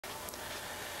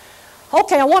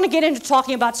Okay, I want to get into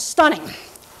talking about stunning.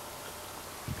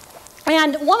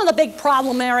 And one of the big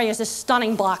problem areas is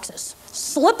stunning boxes.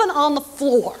 Slipping on the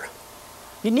floor.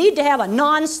 You need to have a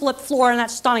non-slip floor in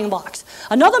that stunning box.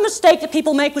 Another mistake that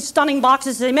people make with stunning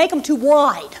boxes is they make them too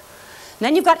wide. And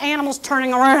then you've got animals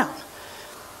turning around.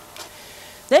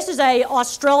 This is an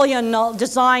Australian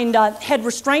designed head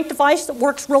restraint device that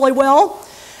works really well.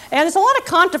 And there's a lot of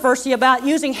controversy about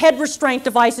using head restraint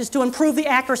devices to improve the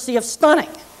accuracy of stunning.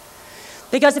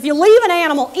 Because if you leave an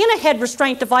animal in a head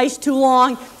restraint device too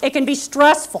long, it can be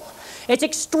stressful. It's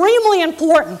extremely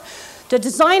important to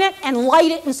design it and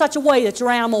light it in such a way that your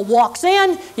animal walks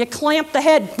in, you clamp the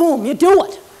head, boom, you do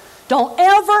it. Don't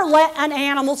ever let an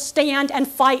animal stand and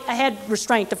fight a head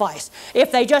restraint device.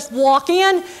 If they just walk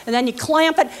in and then you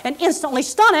clamp it and instantly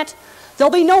stun it,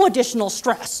 there'll be no additional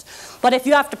stress. But if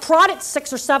you have to prod it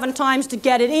 6 or 7 times to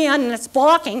get it in and it's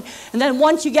balking, and then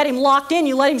once you get him locked in,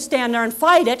 you let him stand there and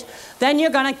fight it, then you're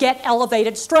going to get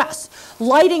elevated stress.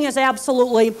 Lighting is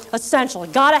absolutely essential.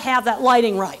 You've got to have that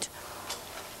lighting right.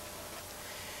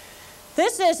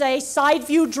 This is a side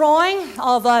view drawing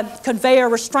of a conveyor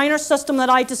restrainer system that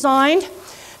I designed.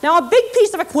 Now, a big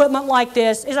piece of equipment like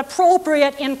this is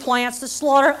appropriate in plants that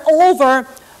slaughter over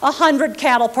 100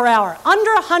 cattle per hour.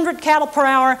 Under 100 cattle per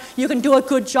hour, you can do a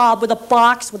good job with a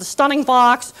box, with a stunning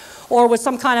box, or with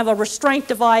some kind of a restraint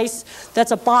device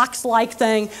that's a box-like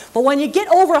thing. But when you get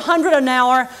over 100 an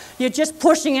hour, you're just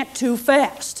pushing it too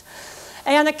fast.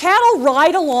 And the cattle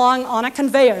ride along on a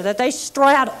conveyor that they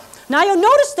straddle. Now you'll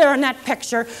notice there in that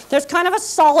picture, there's kind of a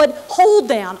solid hold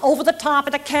down over the top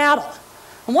of the cattle.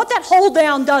 And what that hold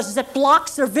down does is it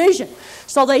blocks their vision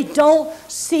so they don't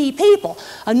see people.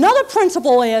 Another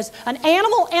principle is an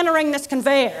animal entering this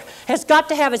conveyor has got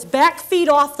to have his back feet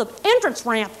off the entrance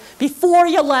ramp before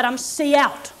you let him see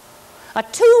out. A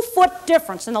 2-foot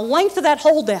difference in the length of that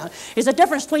hold down is a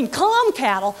difference between calm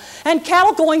cattle and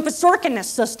cattle going berserk in this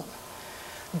system.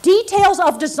 Details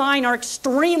of design are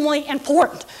extremely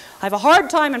important. I have a hard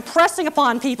time impressing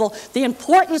upon people the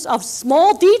importance of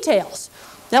small details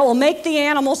that will make the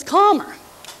animals calmer.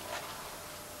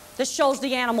 This shows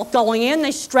the animal going in.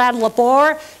 They straddle a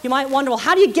bar. You might wonder, well,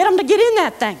 how do you get them to get in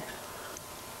that thing?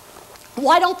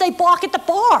 Why don't they balk at the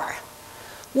bar?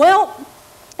 Well,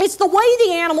 it's the way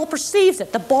the animal perceives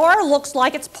it. The bar looks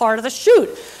like it's part of the chute.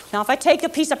 Now, if I take a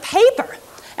piece of paper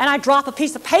and I drop a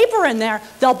piece of paper in there,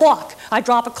 they'll balk. I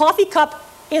drop a coffee cup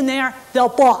in there, they'll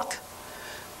balk.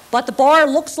 But the bar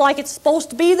looks like it's supposed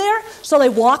to be there, so they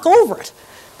walk over it.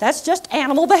 That's just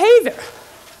animal behavior.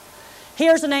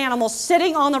 Here's an animal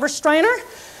sitting on the restrainer.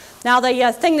 Now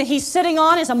the thing that he's sitting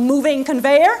on is a moving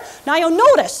conveyor. Now you'll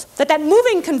notice that that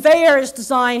moving conveyor is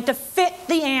designed to fit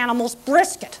the animal's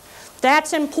brisket.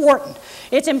 That's important.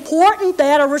 It's important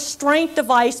that a restraint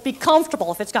device be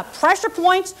comfortable. If it's got pressure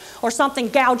points or something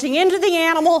gouging into the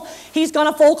animal, he's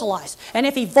going to vocalize. And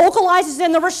if he vocalizes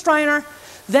in the restrainer,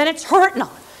 then it's hurting him.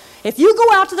 If you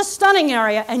go out to the stunning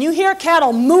area and you hear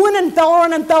cattle mooing and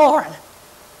bellowing,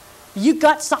 you've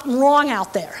got something wrong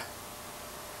out there.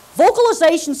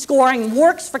 Vocalization scoring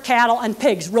works for cattle and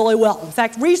pigs really well. In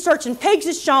fact, research in pigs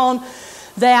has shown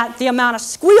that the amount of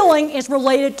squealing is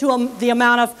related to the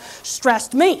amount of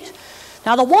stressed meat.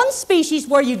 Now, the one species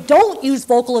where you don't use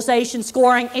vocalization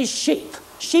scoring is sheep.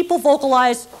 Sheep will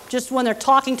vocalize just when they're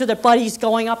talking to their buddies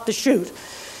going up the chute.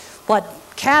 But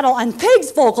cattle and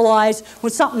pigs vocalize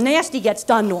when something nasty gets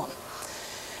done to them.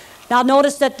 Now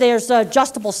notice that there's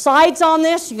adjustable sides on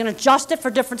this. You can adjust it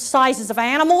for different sizes of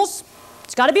animals.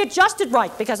 It's got to be adjusted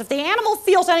right, because if the animal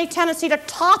feels any tendency to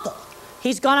topple,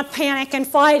 he's going to panic and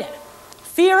fight it.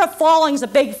 Fear of falling is a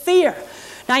big fear.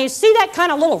 Now you see that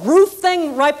kind of little roof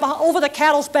thing right over the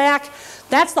cattle's back?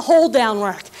 That's the hold down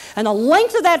rack. And the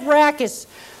length of that rack is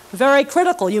very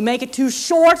critical. You make it too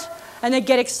short and they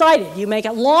get excited. You make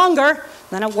it longer,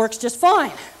 then it works just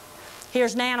fine.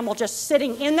 Here's an animal just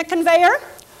sitting in the conveyor,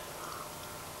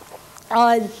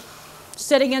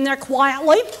 sitting in there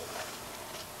quietly.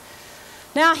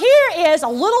 Now here is a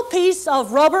little piece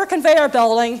of rubber conveyor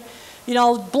belting,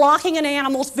 blocking an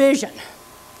animal's vision.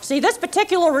 See, this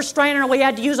particular restrainer we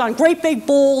had to use on great big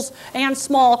bulls and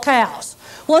small cows.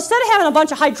 Well, instead of having a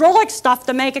bunch of hydraulic stuff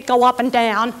to make it go up and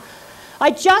down,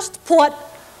 I just put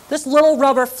this little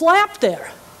rubber flap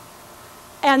there.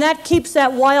 And that keeps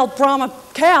that wild Brahma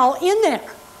cow in there.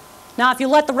 Now, if you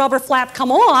let the rubber flap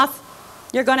come off,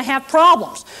 you're going to have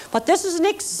problems. But this is an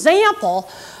example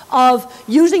of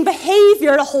using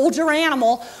behavior to hold your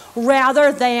animal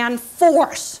rather than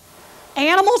force.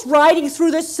 Animals riding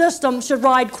through this system should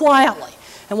ride quietly.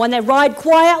 And when they ride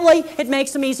quietly, it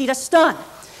makes them easy to stun.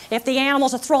 If the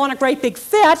animals are throwing a great big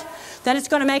fit, then it's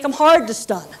going to make them hard to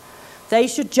stun. They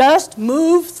should just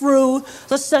move through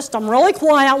the system really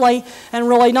quietly and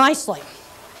really nicely.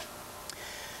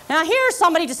 Now here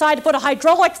somebody decided to put a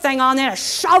hydraulic thing on there to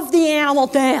shove the animal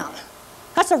down.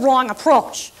 That's a wrong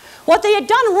approach. What they had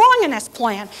done wrong in this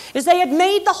plant is they had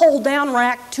made the hold down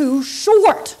rack too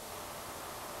short.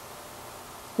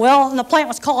 Well, and the plant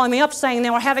was calling me up saying they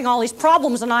were having all these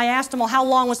problems, and I asked them, well, how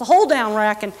long was the hold down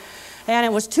rack? And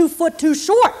it was 2 foot too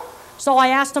short. So I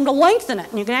asked them to lengthen it,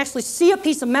 and you can actually see a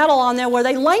piece of metal on there where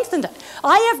they lengthened it.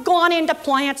 I have gone into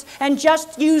plants and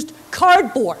just used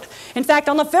cardboard. In fact,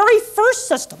 on the very first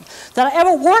system that I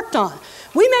ever worked on,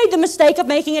 we made the mistake of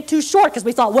making it too short because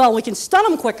we thought, well, we can stun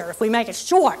them quicker if we make it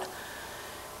short.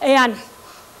 And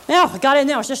I got in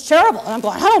there, it was just terrible. And I'm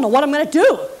going, I don't know what I'm going to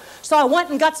do. So I went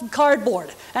and got some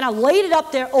cardboard, and I laid it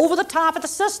up there over the top of the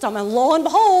system, and lo and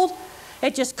behold,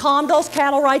 it just calmed those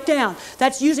cattle right down.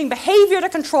 That's using behavior to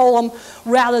control them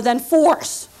rather than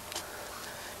force.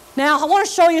 Now, I want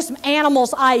to show you some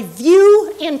animals I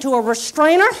view into a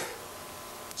restrainer.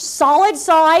 Solid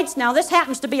sides. Now, this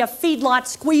happens to be a feedlot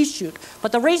squeeze chute,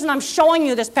 but the reason I'm showing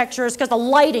you this picture is because the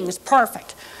lighting is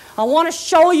perfect. I want to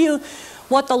show you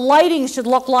what the lighting should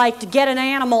look like to get an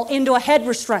animal into a head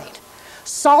restraint.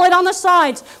 Solid on the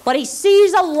sides, but he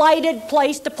sees a lighted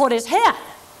place to put his head.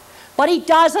 But he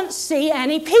doesn't see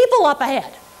any people up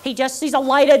ahead. He just sees a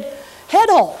lighted head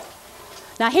hole.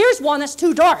 Now here's one that's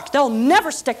too dark. They'll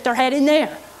never stick their head in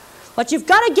there. But you've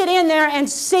got to get in there and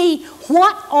see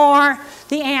what are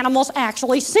the animals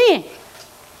actually seeing.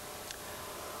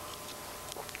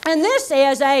 And this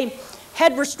is a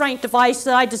head restraint device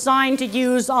that I designed to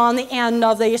use on the end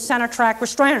of the center track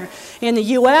restrainer. In the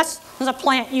U.S., there's a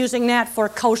plant using that for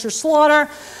kosher slaughter.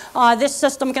 This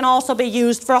system can also be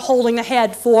used for holding the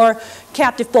head for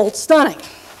captive bolt stunning.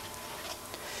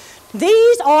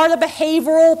 These are the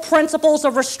behavioral principles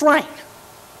of restraint.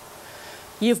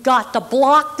 You've got to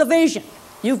block the vision.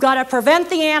 You've got to prevent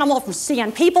the animal from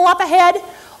seeing people up ahead.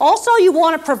 Also, you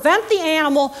want to prevent the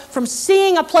animal from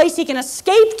seeing a place he can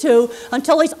escape to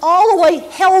until he's all the way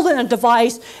held in a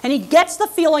device and he gets the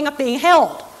feeling of being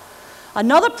held.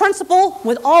 Another principle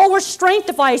with all restraint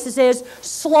devices is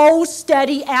slow,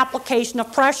 steady application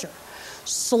of pressure.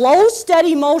 Slow,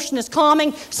 steady motion is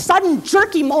calming. Sudden,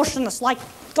 jerky motion that's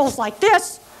goes like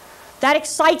this, that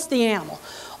excites the animal.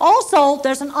 Also,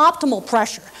 there's an optimal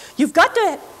pressure. You've got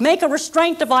to make a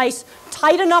restraint device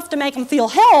tight enough to make them feel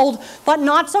held, but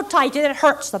not so tight that it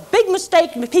hurts. The big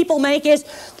mistake people make is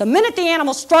the minute the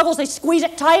animal struggles, they squeeze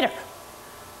it tighter.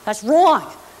 That's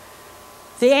wrong.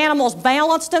 The animal's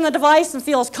balanced in the device and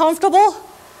feels comfortable,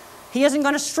 he isn't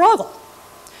going to struggle.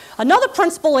 Another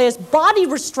principle is body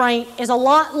restraint is a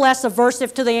lot less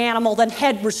aversive to the animal than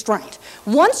head restraint.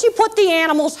 Once you put the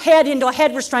animal's head into a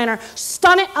head restrainer,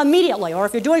 stun it immediately. Or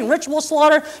if you're doing ritual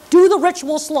slaughter, do the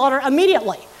ritual slaughter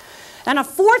immediately. And a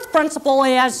fourth principle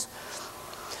is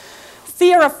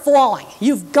fear of falling.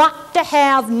 You've got to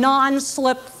have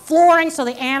non-slip flooring so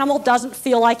the animal doesn't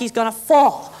feel like he's going to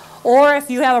fall. Or if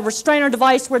you have a restrainer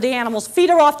device where the animal's feet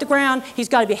are off the ground, he's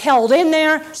got to be held in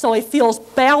there so he feels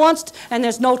balanced and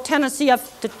there's no tendency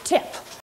to tip.